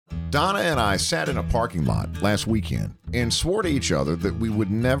Donna and I sat in a parking lot last weekend and swore to each other that we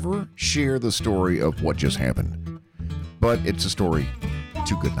would never share the story of what just happened. But it's a story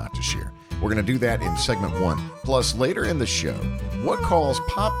too good not to share. We're going to do that in segment 1. Plus, later in the show, what caused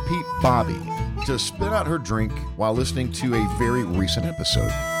Pop Pete Bobby to spit out her drink while listening to a very recent episode.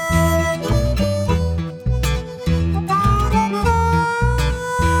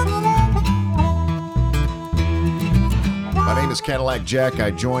 My name is Cadillac Jack.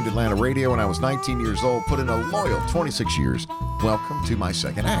 I joined Atlanta Radio when I was 19 years old, put in a loyal 26 years. Welcome to my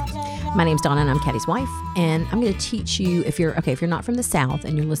second act. My name's Donna, and I'm Caddy's wife, and I'm going to teach you, if you're not from the South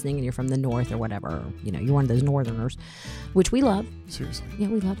and you're listening and you're from the North or whatever, you're one of those Northerners, which we love. Seriously? Yeah,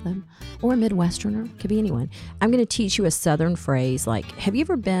 we love them. Or a Midwesterner, could be anyone. I'm going to teach you a Southern phrase, like, have you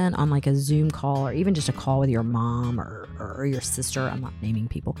ever been on like a Zoom call or even just a call with your mom or your sister? I'm not naming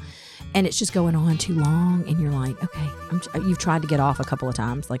people. And it's just going on too long, and you're like, okay, you've tried to get off a couple of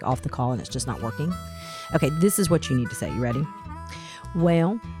times, like off the call, and it's just not working. Okay, this is what you need to say. You ready?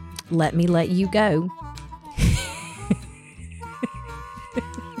 Well, let me let you go.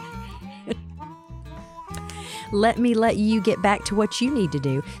 Let me let you get back to what you need to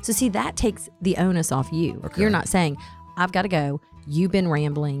do. So see, that takes the onus off you. Okay. You're not saying, I've got to go. You've been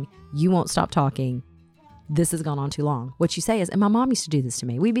rambling. You won't stop talking. This has gone on too long. What you say is, and my mom used to do this to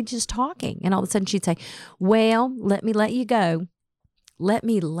me. We'd be just talking. And all of a sudden she'd say, well, let me let you go. Let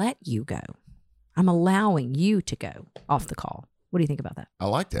me let you go. I'm allowing you to go off the call. What do you think about that? I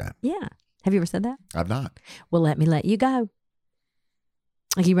like that. Yeah. Have you ever said that? I've not. Well, let me let you go.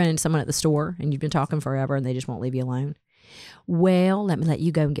 Like you run into someone at the store and you've been talking forever and they just won't leave you alone. Well, let me let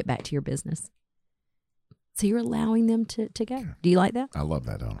you go and get back to your business. So you're allowing them to go. Okay. Do you like that? I love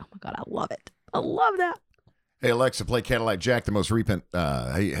that, Donna. Oh my God, I love it. I love that. Hey, Alexa, play Cadillac Jack, the most recent,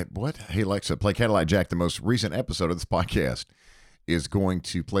 Hey, Alexa, play Cadillac Jack, the most recent episode of this podcast is going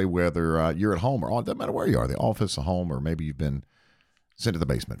to play whether you're at home or, it doesn't matter where you are, the office, the home, or maybe you've been sent to the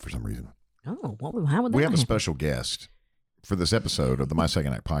basement for some reason. Oh, how would that We have happen? a special guest for this episode of the My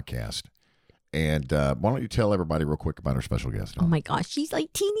Second Act podcast. And why don't you tell everybody real quick about our special guest? Oh my gosh, she's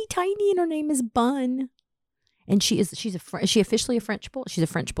like teeny tiny and her name is Bun. And is she officially a French bull? She's a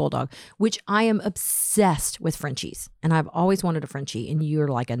French bulldog, which I am obsessed with Frenchies. And I've always wanted a Frenchie, and you're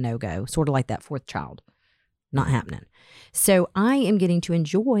like a no-go, sort of like that fourth child. Not happening. So I am getting to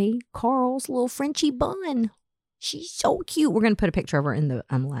enjoy Carl's little Frenchie Bun. She's so cute. We're going to put a picture of her in the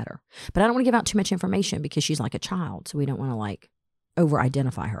letter. But I don't want to give out too much information because she's like a child. So we don't want to like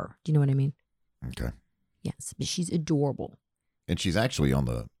over-identify her. Do you know what I mean? Okay. Yes, but she's adorable. And she's actually on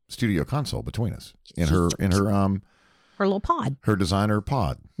the studio console between us in her little pod. Her designer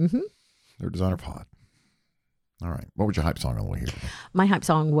pod. Mm-hmm. Her designer pod. All right. What was your hype song on the way here? My hype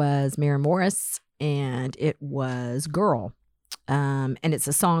song was Maren Morris, and it was Girl. And it's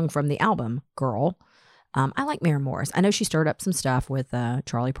a song from the album Girl. I like Maren Morris. I know she stirred up some stuff with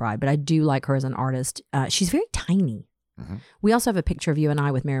Charlie Pride, but I do like her as an artist. She's very tiny. Mm-hmm. We also have a picture of you and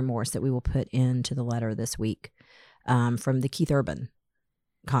I with Maren Morris that we will put into the letter this week from the Keith Urban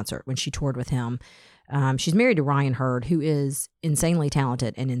concert when she toured with him. She's married to Ryan Hurd, who is insanely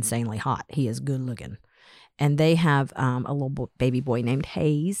talented and insanely hot. He is good looking. And they have a little baby boy named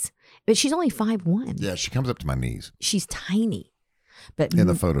Hayes, but she's only 5'1". Yeah, she comes up to my knees. She's tiny. But in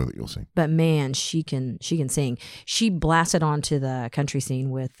the photo that you'll see. But man, she can sing. She blasted onto the country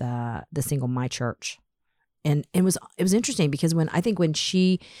scene with the single My Church. And it was interesting because when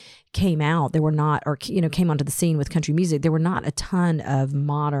she came out, there were not, or came onto the scene with country music, there were not a ton of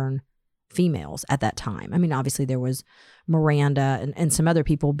modern females at that time. I mean, obviously there was Miranda and some other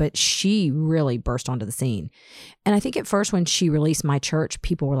people, but she really burst onto the scene. And I think at first when she released My Church,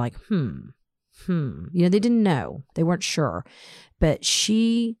 people were like, they didn't know. They weren't sure. But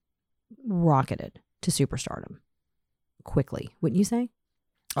she rocketed to superstardom quickly, wouldn't you say?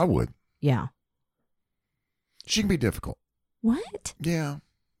 I would. Yeah. She can be difficult. What? Yeah.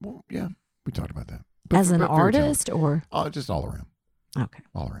 Well, yeah. We talked about that. As an artist or? Just all around. Okay.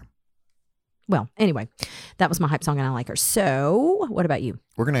 All around. Well, anyway, that was my hype song and I like her. So what about you?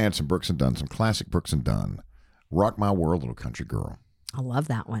 We're going to add some Brooks and Dunn, some classic Brooks and Dunn. Rock My World, Little Country Girl. I love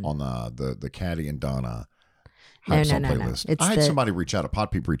that one. On the Caddy and Donna hype song playlist. No. I had somebody reach out, a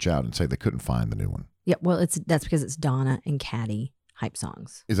pod peep reach out and say they couldn't find the new one. Yeah, well, that's because it's Donna and Caddy hype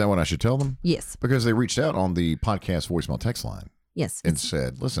songs. Is that what I should tell them? Yes. Because they reached out on the podcast voicemail text line. Yes. And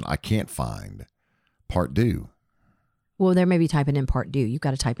said, listen, I can't find part due. Well, they're maybe typing in part due. You've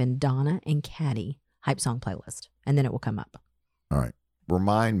got to type in Donna and Caddy hype song playlist, and then it will come up. All right.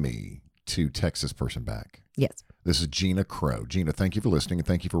 Remind me to text this person back. Yes. This is Gina Crow. Gina, thank you for listening and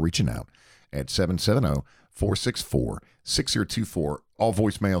thank you for reaching out at 770-464-6024. All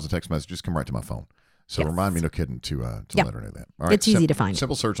voicemails and text messages come right to my phone. So remind me, no kidding, to let her know that. All right. It's easy to find.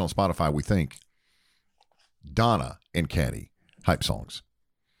 Simple search on Spotify, we think. Donna and Caddy, Hype Songs.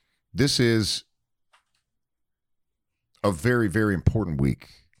 This is a very, very important week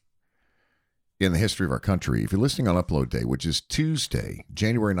in the history of our country. If you're listening on Upload Day, which is Tuesday,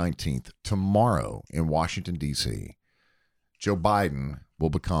 January 19th, tomorrow in Washington, D.C., Joe Biden will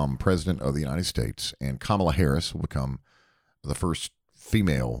become president of the United States, and Kamala Harris will become the first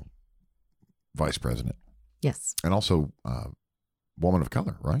female vice president. Yes. And also woman of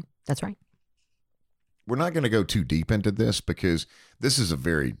color, right? That's right. We're not going to go too deep into this because this is a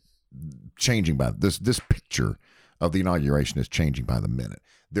very changing by this picture of the inauguration is changing by the minute.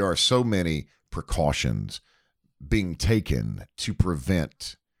 There are so many precautions being taken to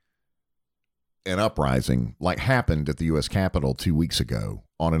prevent an uprising like happened at the U.S. Capitol 2 weeks ago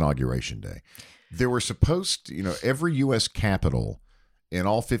on Inauguration Day. There were supposed to, every U.S. Capitol in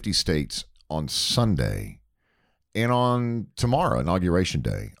all 50 states on Sunday and on tomorrow, Inauguration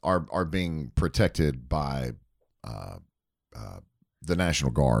Day, are being protected by the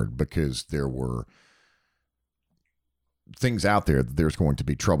National Guard because there were things out there that there's going to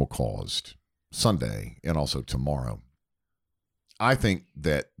be trouble caused Sunday and also tomorrow. I think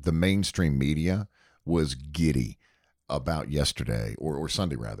that the mainstream media was giddy about yesterday or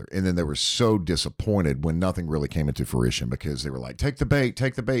Sunday rather. And then they were so disappointed when nothing really came into fruition because they were like, take the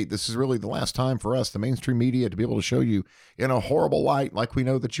bait. This is really the last time for us, the mainstream media, to be able to show you in a horrible light, like we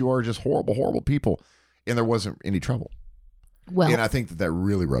know that you are just horrible, horrible people. And there wasn't any trouble. Well, and I think that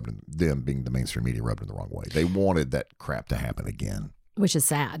really rubbed them, being the mainstream media, rubbed them the wrong way. They wanted that crap to happen again. Which is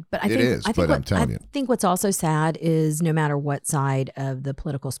sad. But I think what's also sad is no matter what side of the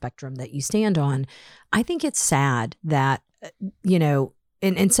political spectrum that you stand on, I think it's sad that,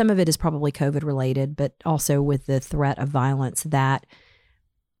 and some of it is probably COVID related, but also with the threat of violence, that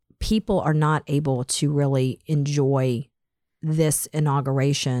people are not able to really enjoy this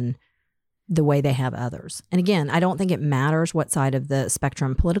inauguration the way they have others. And again, I don't think it matters what side of the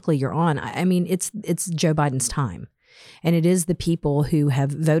spectrum politically you're on. I mean, it's Joe Biden's time. And it is the people who have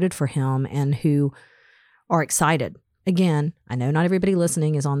voted for him and who are excited. Again, I know not everybody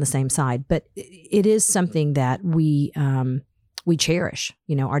listening is on the same side, but it is something that we cherish,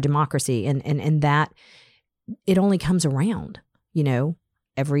 our democracy, and that it only comes around,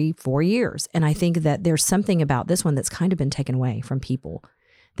 every 4 years. And I think that there's something about this one that's kind of been taken away from people,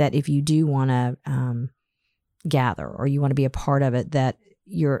 that if you do want to gather or you want to be a part of it, that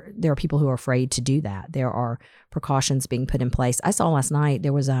there are people who are afraid to do that. There are precautions being put in place. I saw last night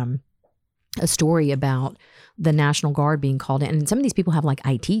there was a story about the National Guard being called in, and some of these people have like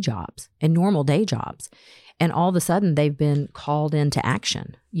IT jobs and normal day jobs, and all of a sudden they've been called into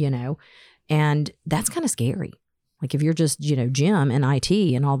action, and that's kind of scary. Like if you're just, Jim in IT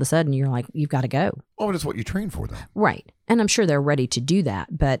and all of a sudden you're like, you've got to go. Well, but it's what you train for, though. Right. And I'm sure they're ready to do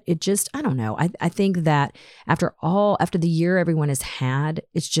that. But it just, I don't know. I think that after the year everyone has had,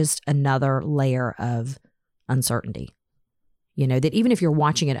 it's just another layer of uncertainty. That even if you're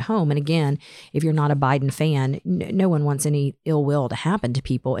watching it at home, and again, if you're not a Biden fan, no one wants any ill will to happen to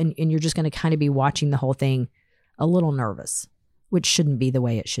people. And you're just going to kind of be watching the whole thing a little nervous, which shouldn't be the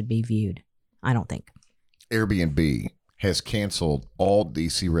way it should be viewed, I don't think. Airbnb has canceled all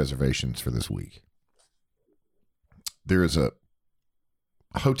DC reservations for this week. There is a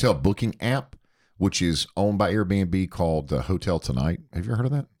hotel booking app which is owned by Airbnb called Hotel Tonight. Have you ever heard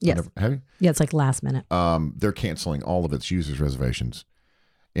of that? Yes. Have you? Yeah, it's like last minute. They're canceling all of its users' reservations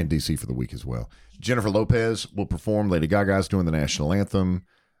in DC for the week as well. Jennifer Lopez will perform. Lady Gaga's doing the national anthem.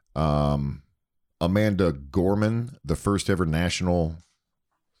 Amanda Gorman, the first ever national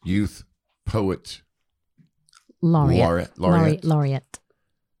youth poet laureate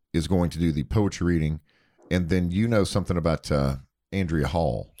is going to do the poetry reading. And then something about Andrea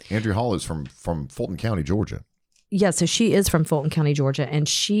Hall. Andrea Hall is from Fulton County, Georgia. Yeah, so she is from Fulton County, Georgia, and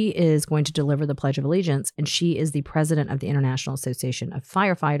she is going to deliver the Pledge of Allegiance, and she is the president of the International Association of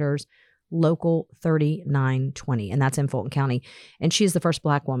Firefighters, Local 3920, and that's in Fulton County. And she is the first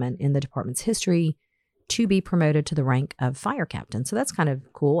Black woman in the department's history to be promoted to the rank of fire captain. So that's kind of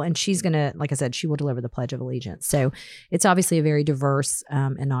cool. And she's going to, like I said, she will deliver the Pledge of Allegiance. So it's obviously a very diverse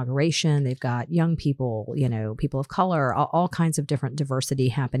inauguration. They've got young people, people of color, all kinds of different diversity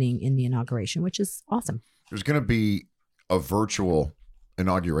happening in the inauguration, which is awesome. There's going to be a virtual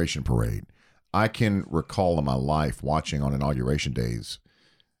inauguration parade. I can recall in my life watching on inauguration days,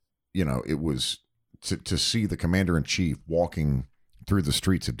 it was to see the commander-in-chief walking through the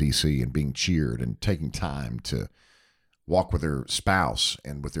streets of D.C. and being cheered and taking time to walk with their spouse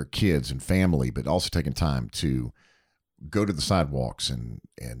and with their kids and family, but also taking time to go to the sidewalks and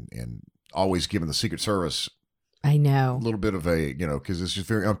always giving the Secret Service I know. a little bit of a, because it's just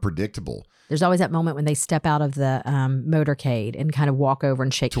very unpredictable. There's always that moment when they step out of the motorcade and kind of walk over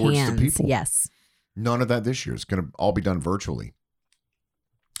and shake Towards the hands. people. Yes. None of that this year. It's going to all be done virtually.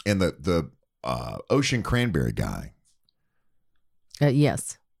 And the Ocean Cranberry guy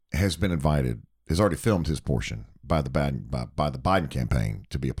Yes. has been invited, has already filmed his portion by the Biden campaign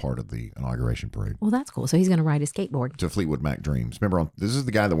to be a part of the inauguration parade. Well, that's cool. So he's going to ride a skateboard. To Fleetwood Mac Dreams. Remember, this is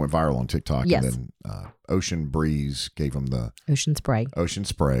the guy that went viral on TikTok. Yes. And then Ocean Breeze gave him the Ocean Spray. Ocean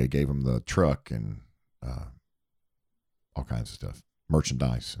Spray, gave him the truck and all kinds of stuff,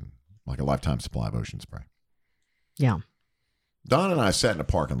 merchandise, and like a lifetime supply of Ocean Spray. Yeah. Don and I sat in a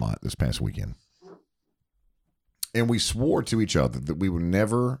parking lot this past weekend, and we swore to each other that we would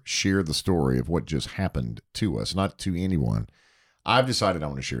never share the story of what just happened to us, not to anyone. I've decided I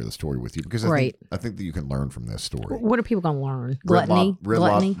want to share the story with you because I think that you can learn from this story. What are people going to learn? Gluttony?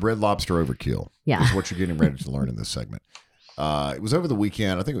 Gluttony? Red Lobster overkill is what you're getting ready to learn in this segment. It was over the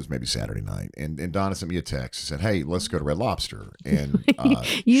weekend. I think it was maybe Saturday night. And Donna sent me a text and said, hey, let's go to Red Lobster. And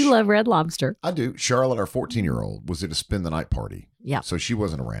you love Red Lobster. I do. Charlotte, our 14-year-old, was at a spend the night party. Yeah. So she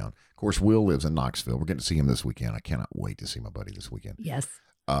wasn't around. Of course, Will lives in Knoxville. We're getting to see him this weekend. I cannot wait to see my buddy this weekend. Yes.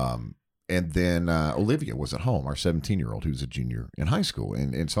 And then Olivia was at home, our 17-year-old, who's a junior in high school.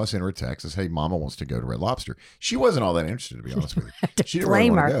 And so I sent her a text and said, hey, Mama wants to go to Red Lobster. She wasn't all that interested, to be honest with you. She didn't really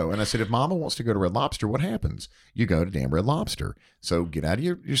want to go. And I said, if Mama wants to go to Red Lobster, what happens? You go to damn Red Lobster. So get out of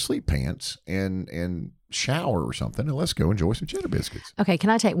your sleep pants and shower or something, and let's go enjoy some cheddar biscuits. Okay, can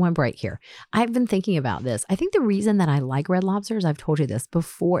I take one break here? I've been thinking about this. I think the reason that I like Red Lobster is I've told you this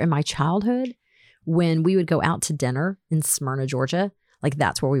before in my childhood, when we would go out to dinner in Smyrna, Georgia, like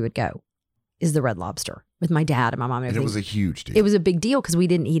that's where we would go. Is the Red Lobster with my dad and my mom and everything. And it was a huge deal. It was a big deal because we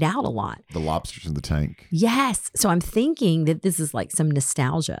didn't eat out a lot. The lobsters in the tank. Yes. So I'm thinking that this is like some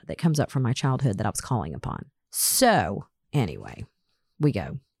nostalgia that comes up from my childhood that I was calling upon. So anyway, we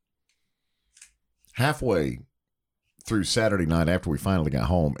go. Halfway through Saturday night after we finally got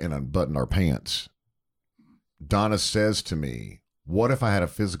home and unbuttoned our pants, Donna says to me, what if I had a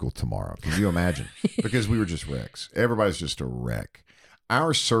physical tomorrow? Can you imagine? Because we were just wrecks. Everybody's just a wreck.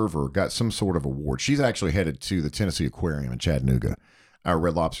 Our server got some sort of award. She's actually headed to the Tennessee Aquarium in Chattanooga, our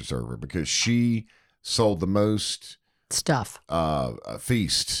Red Lobster server, because she sold the most stuff.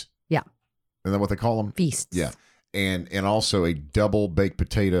 Feasts. Yeah. Isn't that what they call them? Feasts. Yeah. And also a double baked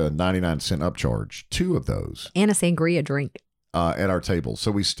potato 99-cent upcharge. 2 of those. And a sangria drink. At our table. So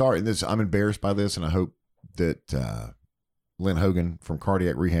we start, and this, I'm embarrassed by this, and I hope that Lynn Hogan from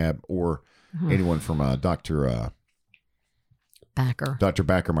Cardiac Rehab or anyone from Dr.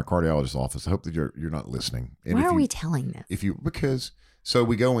 Backer, my cardiologist's office. I hope that you're not listening. And why are we telling this? Because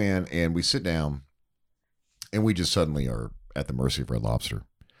we go in and we sit down and we just suddenly are at the mercy of Red Lobster.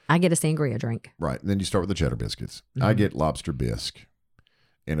 I get a sangria drink. Right. And then you start with the cheddar biscuits. Mm-hmm. I get lobster bisque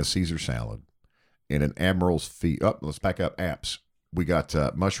and a Caesar salad and an Admiral's feet. Oh, let's back up. Apps. We got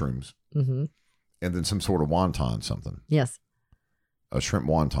mushrooms and then some sort of wonton something. Yes. A shrimp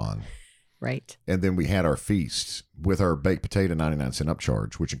wonton. Right. And then we had our feasts with our baked potato 99-cent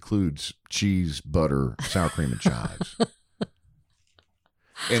upcharge, which includes cheese, butter, sour cream, and chives.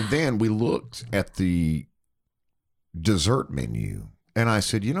 And then we looked at the dessert menu, and I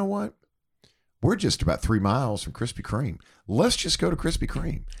said, you know what? We're just about 3 miles from Krispy Kreme. Let's just go to Krispy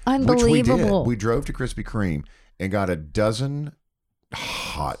Kreme. Unbelievable. Which we did. We drove to Krispy Kreme and got a dozen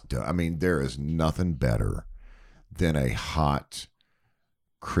I mean, there is nothing better than a hot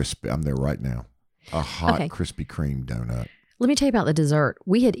crispy. I'm there right now. A hot Krispy Kreme donut. Let me tell you about the dessert.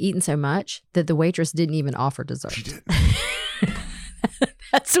 We had eaten so much that the waitress didn't even offer dessert. She didn't.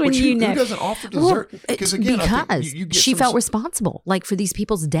 That's when you know. Who doesn't offer dessert? Well, because again, you she felt responsible, like for these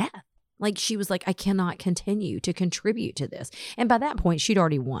people's death. Like she was like, I cannot continue to contribute to this. And by that point, she'd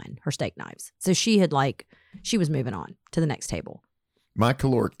already won her steak knives. So she was moving on to the next table. My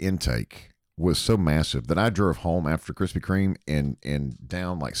caloric intake was so massive that I drove home after Krispy Kreme and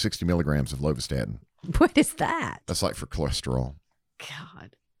down like 60 milligrams of lovastatin. What is that? That's like for cholesterol.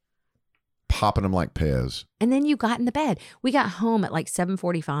 God. Popping them like Pez. And then you got in the bed. We got home at like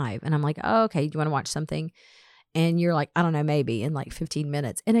 7:45 and I'm like, oh, okay, do you want to watch something? And you're like, I don't know, maybe in like 15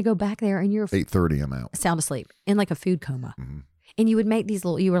 minutes. And I go back there and you're 8:30, I'm out. Sound asleep in like a food coma. Mm-hmm. And you would make these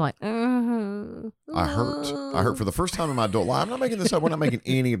you were like, I hurt for the first time in my adult life. I'm not making this up. We're not making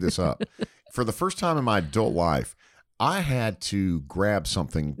any of this up. For the first time in my adult life, I had to grab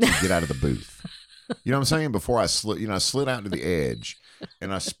something to get out of the booth. You know what I'm saying? Before I slid out to the edge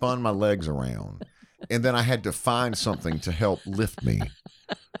and I spun my legs around. And then I had to find something to help lift me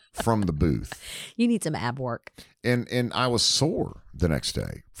from the booth. You need some ab work. And I was sore the next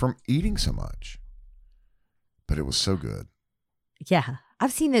day from eating so much. But it was so good. Yeah.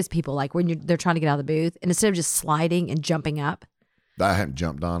 I've seen those people like when they're trying to get out of the booth and instead of just sliding and jumping up, I hadn't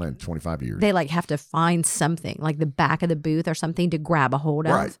jumped on it in 25 years. they like have to find something like the back of the booth or something to grab a hold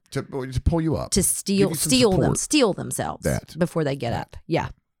of. Right. To pull you up. To Give you some support. steal themselves before they get up. Yeah.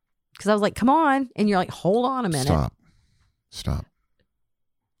 Because I was like, come on. And you're like, hold on a minute. Stop.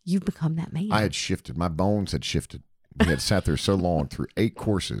 You've become that man. I had shifted. My bones had shifted. We had sat there so long through 8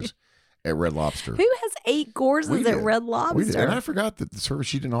 courses at Red Lobster. Who has 8 courses at Red Lobster? We did. And I forgot that the service,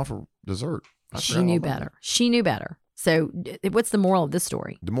 she didn't offer dessert. She knew better. She knew better. So what's the moral of this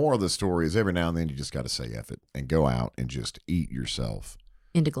story? The moral of the story is every now and then you just got to say F it and go out and just eat yourself.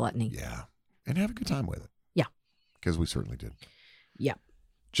 Into gluttony. Yeah. And have a good time with it. Yeah. Because we certainly did. Yeah.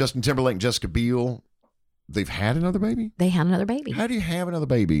 Justin Timberlake and Jessica Biel, they've had another baby? They had another baby. How do you have another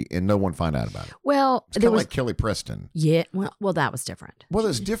baby and no one find out about it? Well, it's kind of like Kelly Preston. Yeah. Well, that was different. Well,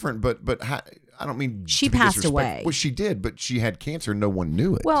 it's different, but how, I don't mean she passed away. Well, she did, but she had cancer. No one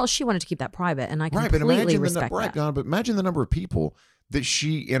knew it. Well, she wanted to keep that private, and I completely respect that. Don, but imagine the number of people that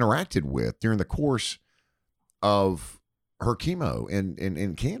she interacted with during the course of her chemo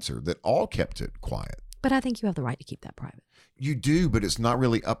and cancer that all kept it quiet. But I think you have the right to keep that private. You do, but it's not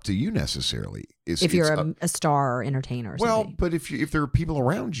really up to you necessarily. If you're a star or entertainer or something. Well, but if there are people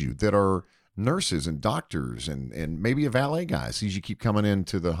around you that are nurses and doctors and maybe a valet guy sees you keep coming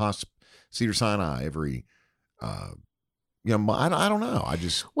into the Cedar Sinai every, I don't know.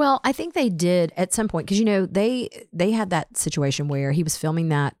 Well, I think they did at some point because they had that situation where he was filming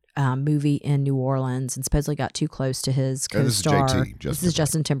that movie in New Orleans and supposedly got too close to his co-star. This is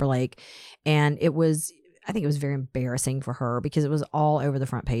Justin Timberlake, and I think it was very embarrassing for her because it was all over the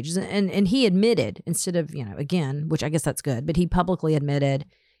front pages. And he admitted, instead of, again, which I guess that's good, but he publicly admitted,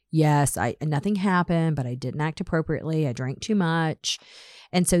 yes, nothing happened, but I didn't act appropriately. I drank too much.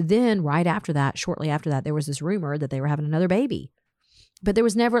 And so then shortly after that, there was this rumor that they were having another baby. But there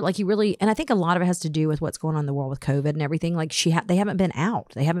was never and I think a lot of it has to do with what's going on in the world with COVID and everything. Like they haven't been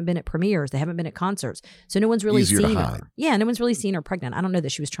out. They haven't been at premieres. They haven't been at concerts. So no one's really seen her. Yeah, no one's really seen her pregnant. I don't know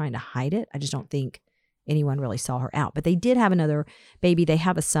that she was trying to hide it. I just don't think anyone really saw her out. But they did have another baby. They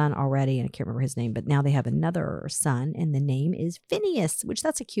have a son already, and I can't remember his name, but now they have another son, and the name is Phineas, which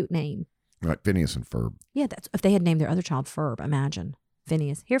that's a cute name. Like Phineas and Ferb. Yeah, that's if they had named their other child Ferb, imagine.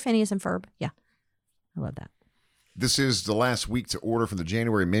 Phineas. Here, Phineas and Ferb. Yeah. I love that. This is the last week to order for the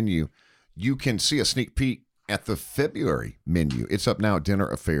January menu. You can see a sneak peek at the February menu. It's up now at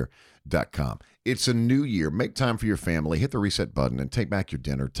dinneraffair.com. It's a new year. Make time for your family. Hit the reset button and take back your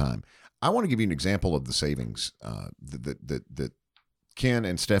dinner time. I want to give you an example of the savings that Ken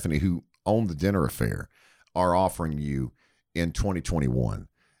and Stephanie, who own the Dinner Affair, are offering you in 2021.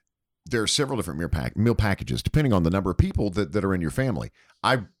 There are several different meal packages, depending on the number of people that are in your family.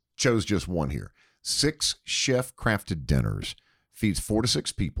 I chose just one here. 6 chef-crafted dinners feeds 4 to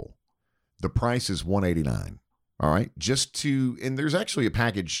 6 people. The price is $189. All right? And there's actually a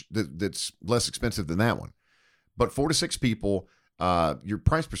package that's less expensive than that one. But 4 to 6 people, your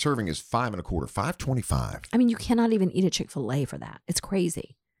price per serving is $5.25, $5.25. I mean, you cannot even eat at Chick-fil-A for that. It's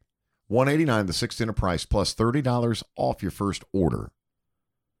crazy. $189, the 6 dinner price, plus $30 off your first order.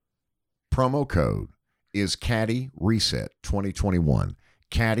 Promo code is Caddy Reset 2021.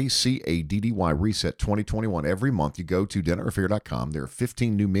 Caddy, Caddy Reset 2021. Every month you go to dinneraffair.com. There are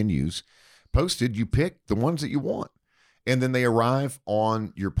 15 new menus posted. You pick the ones that you want, and then they arrive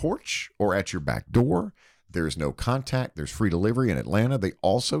on your porch or at your back door. There's no contact. There's free delivery in Atlanta. They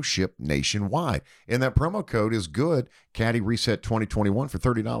also ship nationwide. And that promo code is good, Caddy Reset 2021, for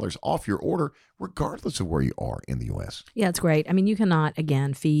 $30 off your order, regardless of where you are in the U.S. Yeah, it's great. I mean, you cannot,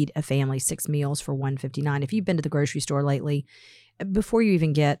 again, feed a family 6 meals for $159. If you've been to the grocery store lately, before you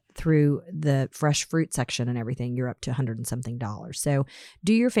even get through the fresh fruit section and everything, you're up to $100 and something. So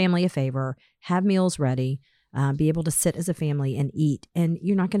do your family a favor, have meals ready. Be able to sit as a family and eat, and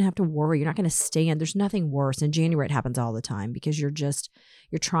you're not going to have to worry. You're not going to stand. There's nothing worse. In January, it happens all the time because you're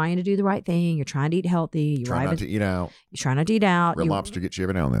trying to do the right thing. You're trying to eat healthy. You try not to eat out. You're trying not to eat out. Red Lobster gets you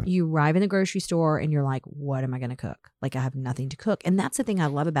every now and then. You arrive in the grocery store and you're like, what am I going to cook? Like, I have nothing to cook. And that's the thing I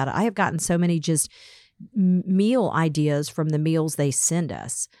love about it. I have gotten so many just meal ideas from the meals they send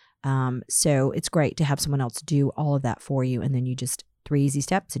us. So it's great to have someone else do all of that for you. And then you just 3 easy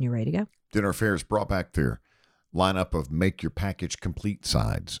steps and you're ready to go. Dinner Affairs brought back their lineup of make your package complete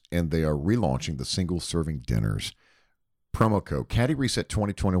sides, and they are relaunching the single serving dinners. Promo code Caddy Reset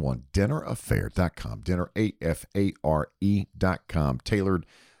 2021, dinneraffair.com, dinnerafare.com, tailored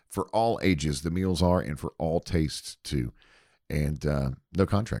for all ages. The meals are, and for all tastes too. And no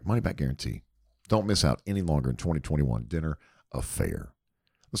contract, money back guarantee. Don't miss out any longer in 2021. Dinner Affair.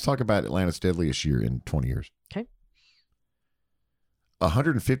 Let's talk about Atlanta's deadliest year in 20 years. Okay.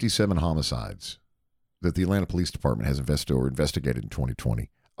 157 homicides that the Atlanta Police Department has investigated in 2020,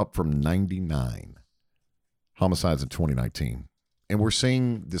 up from 99 homicides in 2019. And we're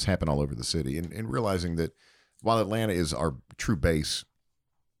seeing this happen all over the city, and realizing that while Atlanta is our true base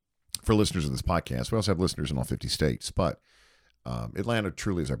for listeners of this podcast, we also have listeners in all 50 states, but Atlanta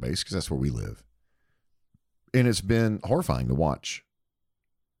truly is our base because that's where we live. And it's been horrifying to watch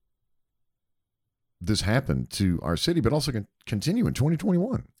this happen to our city, but also continue in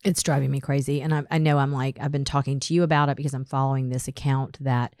 2021. It's driving me crazy. And I know I've been talking to you about it because I'm following this account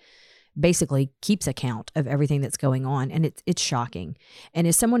that basically keeps account of everything that's going on. And it's shocking. And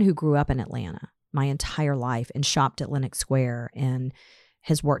as someone who grew up in Atlanta my entire life and shopped at Lenox Square and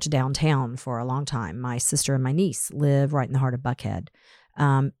has worked downtown for a long time, my sister and my niece live right in the heart of Buckhead.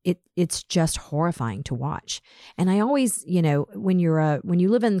 It's just horrifying to watch. And I always, when you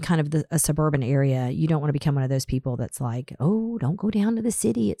live in kind of a suburban area, you don't want to become one of those people that's like, oh, don't go down to the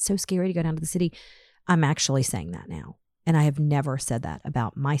city. It's so scary to go down to the city. I'm actually saying that now. And I have never said that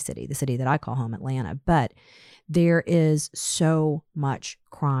about my city, the city that I call home, Atlanta. But there is so much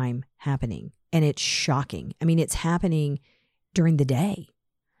crime happening, and it's shocking. I mean, it's happening during the day.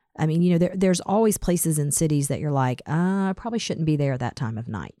 I mean, there's always places in cities that you're like, I probably shouldn't be there that time of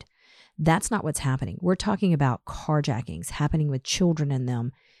night. That's not what's happening. We're talking about carjackings happening with children in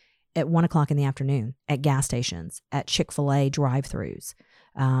them at 1:00 in the afternoon, at gas stations, at Chick-fil-A drive-thrus.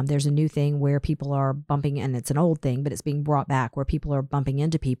 There's a new thing where people are bumping, and it's an old thing, but it's being brought back, where people are bumping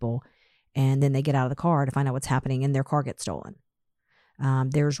into people and then they get out of the car to find out what's happening and their car gets stolen.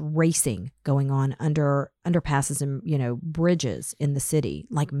 There's racing going on under underpasses and, bridges in the city,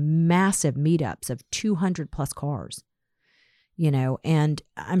 like massive meetups of 200 plus cars, and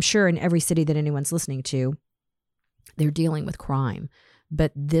I'm sure in every city that anyone's listening to, they're dealing with crime,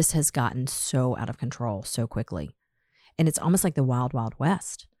 but this has gotten so out of control so quickly. And it's almost like the wild, wild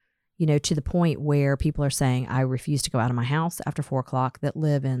west, to the point where people are saying, I refuse to go out of my house after 4:00 that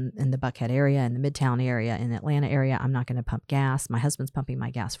live in the Buckhead area, in the Midtown area, in the Atlanta area. I'm not going to pump gas. My husband's pumping my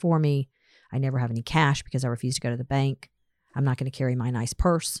gas for me. I never have any cash because I refuse to go to the bank. I'm not going to carry my nice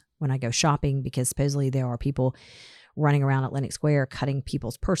purse when I go shopping because supposedly there are people running around at Lenox Square cutting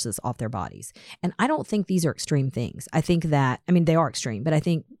people's purses off their bodies. And I don't think these are extreme things. I think that, they are extreme, but I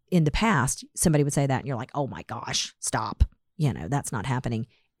think in the past, somebody would say that and you're like, oh my gosh, stop. That's not happening.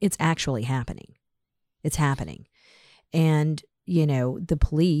 It's actually happening. It's happening. And, the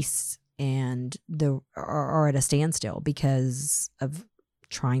police are at a standstill because of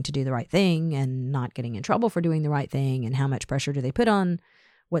trying to do the right thing and not getting in trouble for doing the right thing, and how much pressure do they put on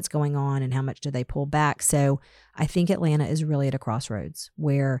what's going on and how much do they pull back. So I think Atlanta is really at a crossroads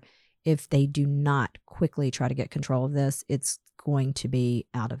where if they do not quickly try to get control of this, it's going to be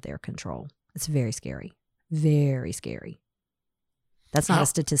out of their control. It's very scary. Very scary. That's not a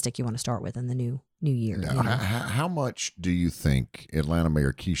statistic you want to start with in the new year. No. How much do you think Atlanta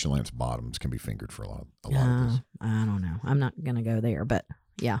Mayor Keisha Lance Bottoms can be fingered for a lot of this? I don't know. I'm not going to go there, but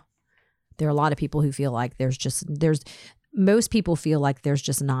yeah, there are a lot of people who feel like most people feel like there's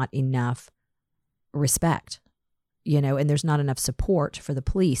just not enough respect, and there's not enough support for the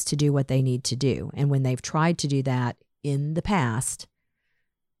police to do what they need to do. And when they've tried to do that in the past,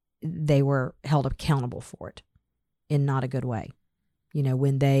 they were held accountable for it in not a good way.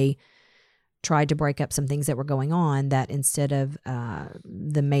 When they tried to break up some things that were going on, that instead of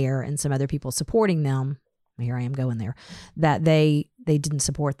the mayor and some other people supporting them, here I am going there, that they didn't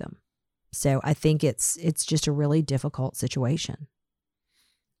support them. So I think it's just a really difficult situation.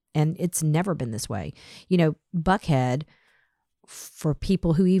 And it's never been this way. Buckhead, for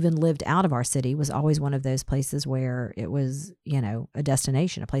people who even lived out of our city, was always one of those places where it was, a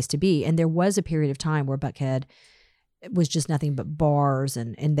destination, a place to be. And there was a period of time where Buckhead was just nothing but bars,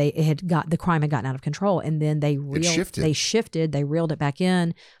 and the crime had gotten out of control. And then they shifted, they reeled it back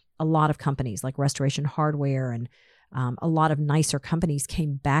in. A lot of companies like Restoration Hardware and a lot of nicer companies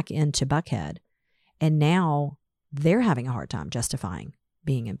came back into Buckhead, and now they're having a hard time justifying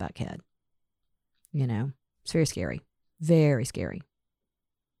being in Buckhead. It's very scary, very scary.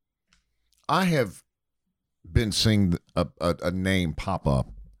 I have been seeing a name pop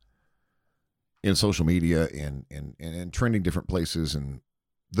up in social media and trending different places, and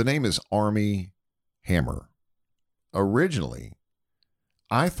the name is Armie Hammer. Originally,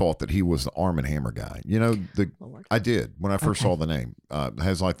 I thought that he was the Arm and Hammer guy. You know, Lord. I did when I first Okay. saw the name.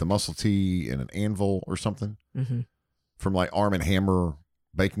 Has like the muscle tee and an anvil or something Mm-hmm. from like Arm and Hammer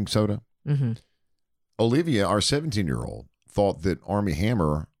baking soda. Mm-hmm. Olivia, our 17-year-old, thought that Armie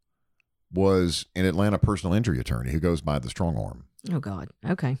Hammer was an Atlanta personal injury attorney who goes by the Strong Arm. Oh, God.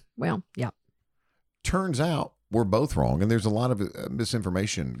 Okay. Well, yeah. Turns out we're both wrong, and there's a lot of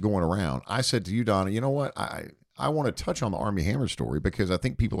misinformation going around. I said to you, Donna, you know what? I want to touch on the Armie Hammer story because I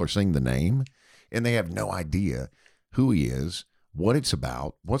think people are seeing the name, and they have no idea who he is, what it's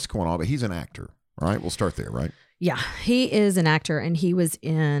about, what's going on. But he's an actor, right? We'll start there, right? Yeah. He is an actor, and he was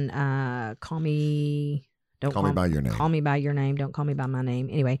in Call Me... Don't Call Me By Your Name. Call Me By Your Name. Don't Call Me By My Name.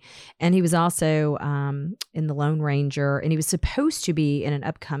 Anyway, and he was also in The Lone Ranger, and he was supposed to be in an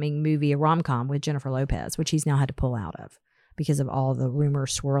upcoming movie, a rom-com with Jennifer Lopez, which he's now had to pull out of because of all the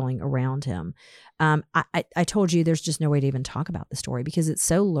rumors swirling around him. I told you there's just no way to even talk about the story because it's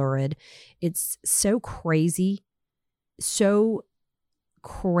so lurid. It's so crazy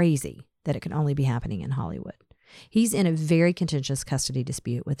that it can only be happening in Hollywood. He's in a very contentious custody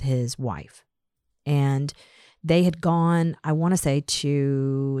dispute with his wife. And they had gone, I want to say,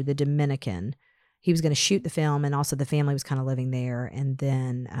 to the Dominican. He was going to shoot the film, and also the family was kind of living there. And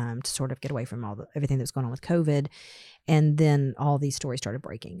then to sort of get away from everything that was going on with COVID. And then all these stories started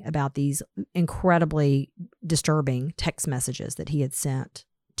breaking about these incredibly disturbing text messages that he had sent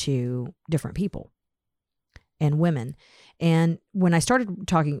to different people and women. And when I started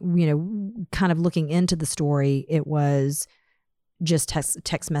talking, kind of looking into the story, it was just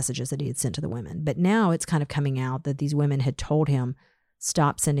text messages that he had sent to the women. But now it's kind of coming out that these women had told him,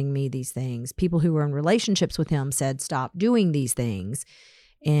 stop sending me these things. People who were in relationships with him said, stop doing these things.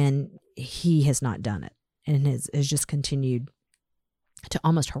 And he has not done it and has just continued to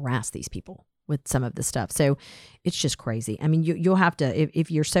almost harass these people with some of the stuff. So it's just crazy. I mean, you'll have to,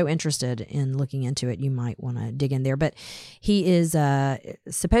 if you're so interested in looking into it, you might want to dig in there. But he is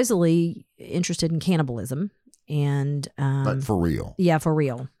supposedly interested in cannibalism. And Like for real. Yeah, for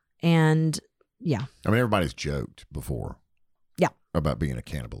real. And yeah. I mean, everybody's joked before. Yeah. About being a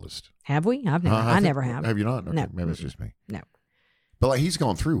cannibalist. Have we? I never have. Have you not? Okay, No. maybe it's just me. No. But like he's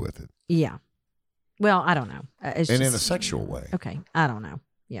gone through with it. Yeah. Well, I don't know. It's and just, in a sexual way. Okay. I don't know.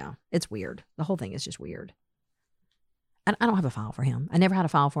 Yeah. It's weird. The whole thing is just weird. And I don't have a file for him. I never had a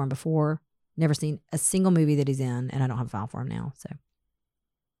file for him before. Never seen a single movie that he's in, and I don't have a file for him now. So.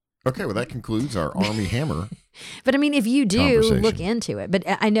 Okay, well, that concludes our Armie Hammer. But I mean, if you do conversation. look into it, but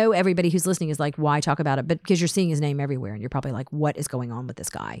I know everybody who's listening is like, why talk about it? But because you're seeing his name everywhere and you're probably like, what is going on with this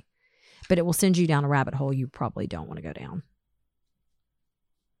guy? But it will send you down a rabbit hole you probably don't want to go down.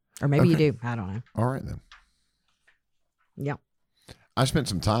 Or maybe you do. I don't know. All right, then. Yeah. I spent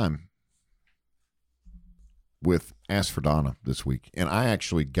some time with Ask for Donna this week, and I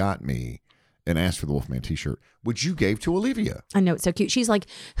actually got me an Ask for the Wolfman t-shirt, which you gave to Olivia. I know, it's so cute. She's like,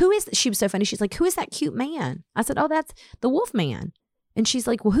 she was so funny. She's like, who is that cute man? I said, oh, that's the Wolfman. And she's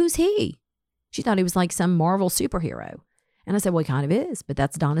like, well, who's he? She thought he was like some Marvel superhero. And I said, well, he kind of is, but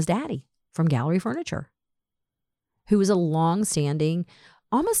that's Donna's daddy from Gallery Furniture, who was a long-standing,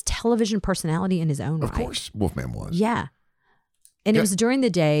 almost television personality in his own right. Of course, Wolfman was. Yeah. And it was during the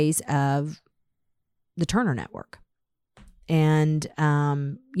days of the Turner Network. And,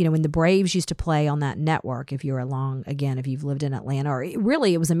 when the Braves used to play on that network, if you're if you've lived in Atlanta, or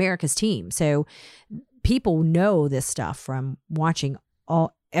really it was America's team. So people know this stuff from watching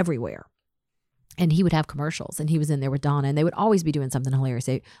everywhere. And he would have commercials, and he was in there with Donna, and they would always be doing something hilarious.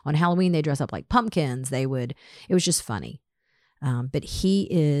 On Halloween, they dress up like pumpkins. It was just funny. But he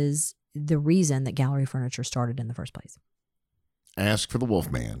is the reason that Gallery Furniture started in the first place. Ask for the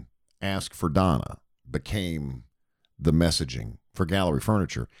Wolfman, Ask for Donna became the messaging for Gallery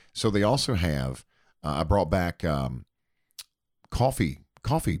Furniture. So they also have, I brought back coffee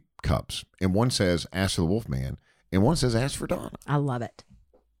cups, and one says Ask for the Wolfman, and one says Ask for Donna. I love it.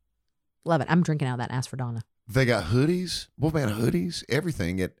 Love it. I'm drinking out of that Ask for Donna. They got hoodies, Wolfman hoodies,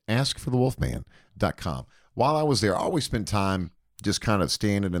 everything at askforthewolfman.com. While I was there, I always spend time just kind of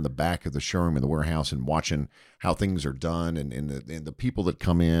standing in the back of the showroom in the warehouse and watching how things are done and the people that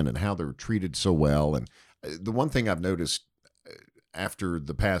come in and how they're treated so well. And the one thing I've noticed after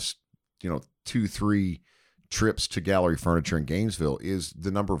the past, 2-3 trips to Gallery Furniture in Gainesville is the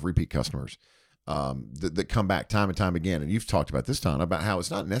number of repeat customers that come back time and time again. And you've talked about this, Tom, about how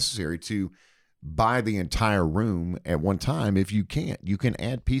it's not necessary to buy the entire room at one time. If you can't, you can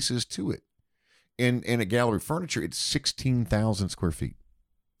add pieces to it. And at Gallery Furniture, it's 16,000 square feet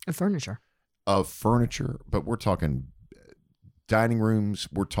of furniture. But we're talking dining rooms.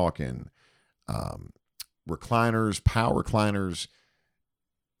 We're talking recliners, power recliners,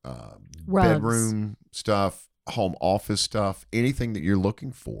 Rugs. bedroom stuff, home office stuff, anything that you're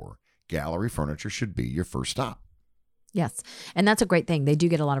looking for, Gallery Furniture should be your first stop. Yes. And that's a great thing. They do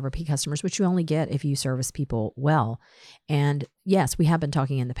get a lot of repeat customers, which you only get if you service people well. And yes, we have been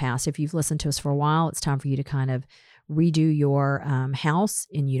talking in the past. If you've listened to us for a while, it's time for you to kind of redo your house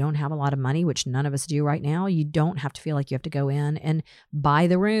and you don't have a lot of money, which none of us do right now. You don't have to feel like you have to go in and buy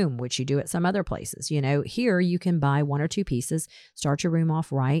the room, which you do at some other places. You know, here you can buy 1 or 2 pieces, start your room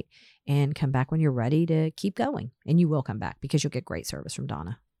off right, and come back when you're ready to keep going. And you will come back because you'll get great service from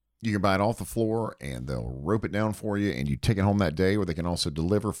Donna. You can buy it off the floor and they'll rope it down for you and you take it home that day, or they can also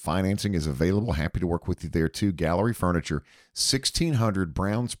deliver. Financing is available. Happy to work with you there too. Gallery Furniture, 1600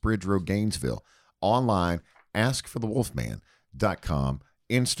 Brownsbridge Road, Gainesville. Online, askforthewolfman.com.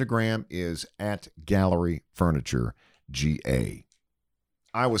 Instagram is at Gallery Furniture GA.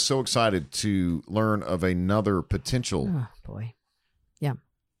 I was so excited to learn of another potential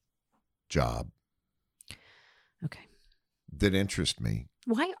job. Okay. That interests me.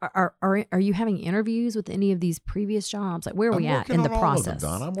 Why are you having interviews with any of these previous jobs? Like, where are we at in the process?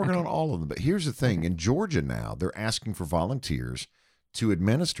 I'm working on all of them. But here's the thing. In Georgia now, they're asking for volunteers to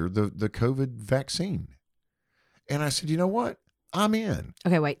administer the COVID vaccine. And I said, you know what? I'm in.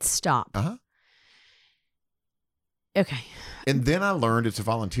 Okay, wait, stop. Uh-huh. Okay. And then I learned it's a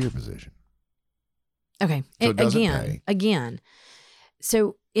volunteer position. Okay. So it doesn't pay. Again.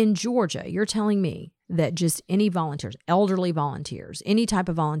 So in Georgia, you're telling me that just any volunteers, elderly volunteers, any type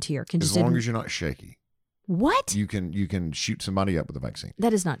of volunteer can just... As long as you're not shaky. What? You can shoot somebody up with a vaccine.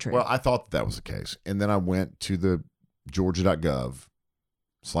 That is not true. Well, I thought that was the case. And then I went to the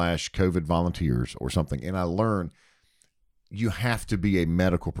georgia.gov/COVID volunteers or something, and I learned you have to be a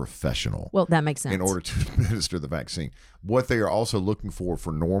medical professional. Well, that makes sense. In order to administer the vaccine. What they are also looking for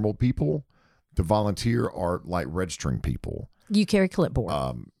normal people to volunteer are like registering people. You carry clipboard.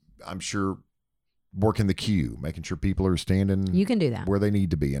 I'm sure working the queue, making sure people are standing you can do that where they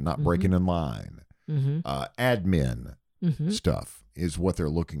need to be and not breaking in line. Admin stuff is what they're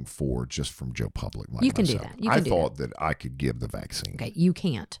looking for just from Joe Public. Like you can myself. do that. You can I thought that I could give the vaccine. Okay, you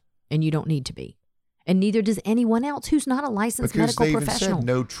can't, and you don't need to be. And neither does anyone else who's not a licensed medical professional. professional. Because they even said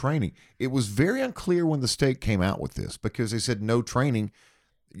no training. It was very unclear when the state came out with this because they said no training,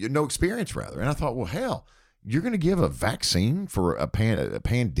 no experience rather. And I thought, well, hell, you're going to give a vaccine for a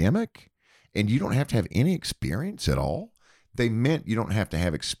pandemic and you don't have to have any experience at all? They meant you don't have to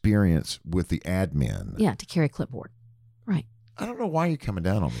have experience with the admin. Yeah, to carry a clipboard. Right. I don't know why you're coming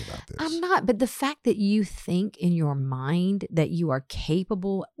down on me about this. I'm not, but the fact that you think in your mind that you are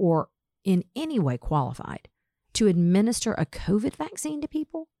capable or in any way qualified to administer a COVID vaccine to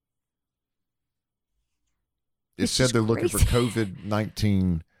people? It said they're looking for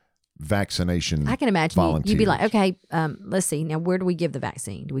COVID-19 vaccination. I can imagine you'd be like, okay, let's see. Now, where do we give the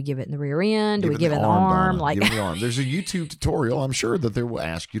vaccine? Do we give it in the rear end? Do we give it in the arm? Like, give it the arm. There's a YouTube tutorial, I'm sure, that they will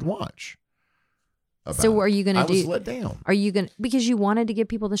ask you to watch. So, are you going to do? I was let down. Are you going because you wanted to give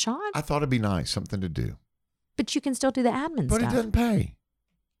people the shot? I thought it'd be nice, something to do. But you can still do the admin stuff. But it doesn't pay.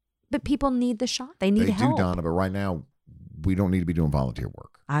 But people need the shot. They need help. They do, Donna, but right now, we don't need to be doing volunteer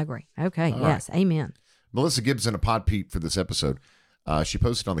work. I agree. Okay. All yes. Right. Amen. Melissa Gibson, a pod peep for this episode. She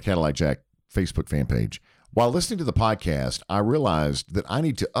posted on the Cadillac Jack Facebook fan page. While listening to the podcast, I realized that I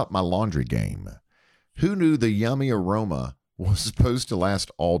need to up my laundry game. Who knew the yummy aroma was supposed to last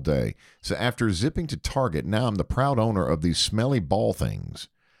all day? So after zipping to Target, now I'm the proud owner of these smelly ball things.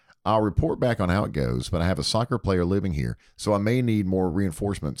 I'll report back on how it goes, but I have a soccer player living here, so I may need more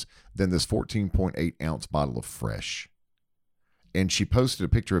reinforcements than this 14.8 ounce bottle of fresh. And she posted a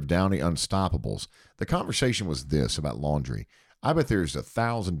picture of Downy Unstoppables. The conversation was this about laundry. I bet there's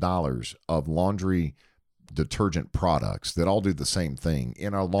 $1,000 of laundry detergent products that all do the same thing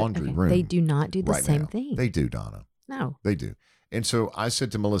in our laundry room. They do not do the same now. thing. They do, Donna. No. They do. And so I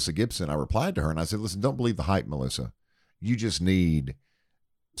said to Melissa Gibson, I replied to her and I said, listen, don't believe the hype, Melissa. You just need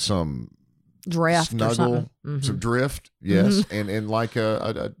some drift snuggle, some drift, yes, and like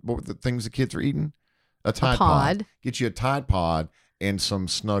what were the things the kids are eating? A Tide Pod. Get you a Tide Pod and some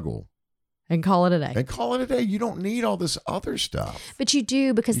snuggle. And call it a day. And call it a day. You don't need all this other stuff. But you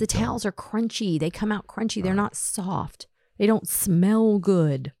do because the towels are crunchy. They come out crunchy. They're not soft. They don't smell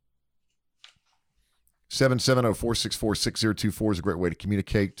good. 770-464-6024 is a great way to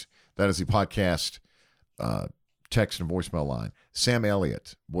communicate. That is the podcast text and voicemail line. Sam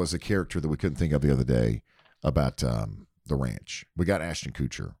Elliott was a character that we couldn't think of the other day about the ranch. We got Ashton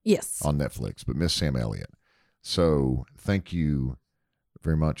Kutcher on Netflix, but miss Sam Elliott. So thank you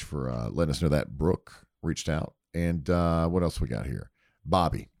very much for letting us know that. Brooke reached out. And what else we got here?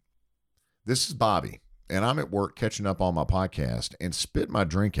 Bobby. This is Bobby. and I'm at work catching up on my podcast and spit my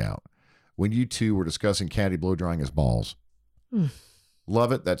drink out when you two were discussing Caddy blow drying his balls.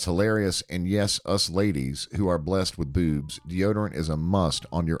 Love it. That's hilarious. And yes, us ladies who are blessed with boobs, deodorant is a must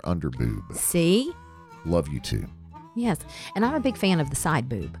on your underboob. See? Love you too. Yes. And I'm a big fan of the side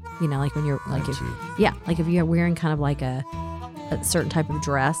boob. You know, like when you're like, too. like if you're wearing kind of like a certain type of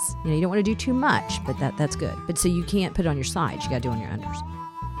dress, you know, you don't want to do too much, but that's good. But so you can't put it on your sides. You got to do it on your unders.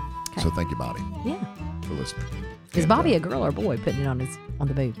 Okay. So thank you, Bobby, Yeah. for listening. Is And, Bobby a girl or a boy putting it on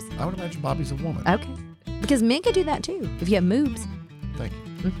the boobs? I would imagine Bobby's a woman. Okay. Because men could do that too if you have moobs. Thank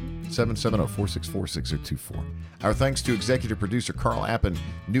you. 770-464-6024. Our thanks to executive producer Carl Appen.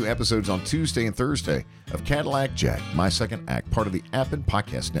 New episodes on Tuesday and Thursday of Cadillac Jack, My Second Act, part of the Appen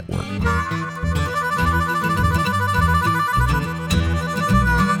Podcast Network.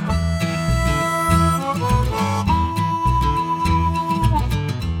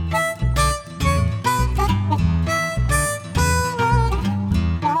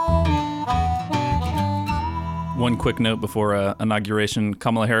 One quick note before inauguration: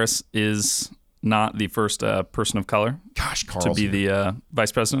 Kamala Harris is not the first person of color to be the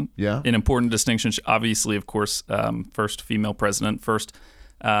vice president. Yeah. An important distinction. Obviously, of course, first female president, first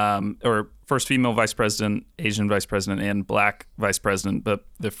female vice president, Asian vice president, and black vice president. But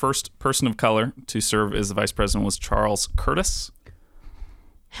the first person of color to serve as the vice president was Charles Curtis.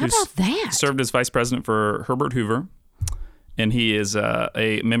 How about that? Served as vice president for Herbert Hoover. And he is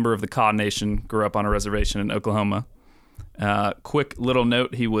a member of the Kaw Nation, grew up on a reservation in Oklahoma. Quick little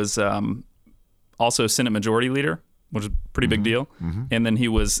note, he was also Senate Majority Leader, which is a pretty big deal. Mm-hmm. And then he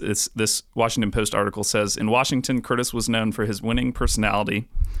was, this Washington Post article says, in Washington, Curtis was known for his winning personality.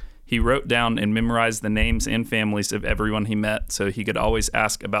 He wrote down and memorized the names and families of everyone he met, so he could always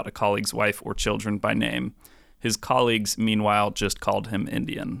ask about a colleague's wife or children by name. His colleagues, meanwhile, just called him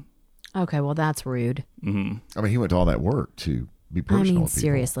Indian. Okay, well, that's rude. Mm-hmm. I mean, he went to all that work to be personal with people.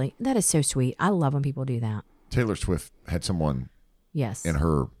 Seriously, that is so sweet. I love when people do that. Taylor Swift had someone in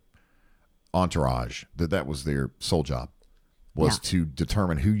her entourage that was their sole job, was to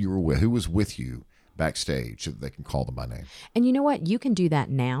determine who you were with, who was with you backstage, so that they can call them by name. And you know what? You can do that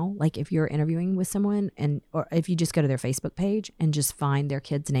now. Like if you're interviewing with someone, or if you just go to their Facebook page and just find their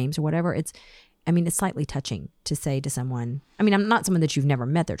kids' names or whatever, it's slightly touching to say to someone, I'm not someone that you've never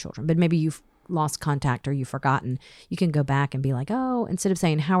met their children, but maybe you've lost contact or you've forgotten. You can go back and be like, oh, instead of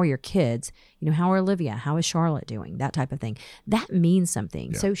saying, how are your kids? How are Olivia? How is Charlotte doing? That type of thing. That means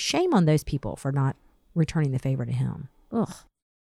something. Yeah. So shame on those people for not returning the favor to him. Ugh.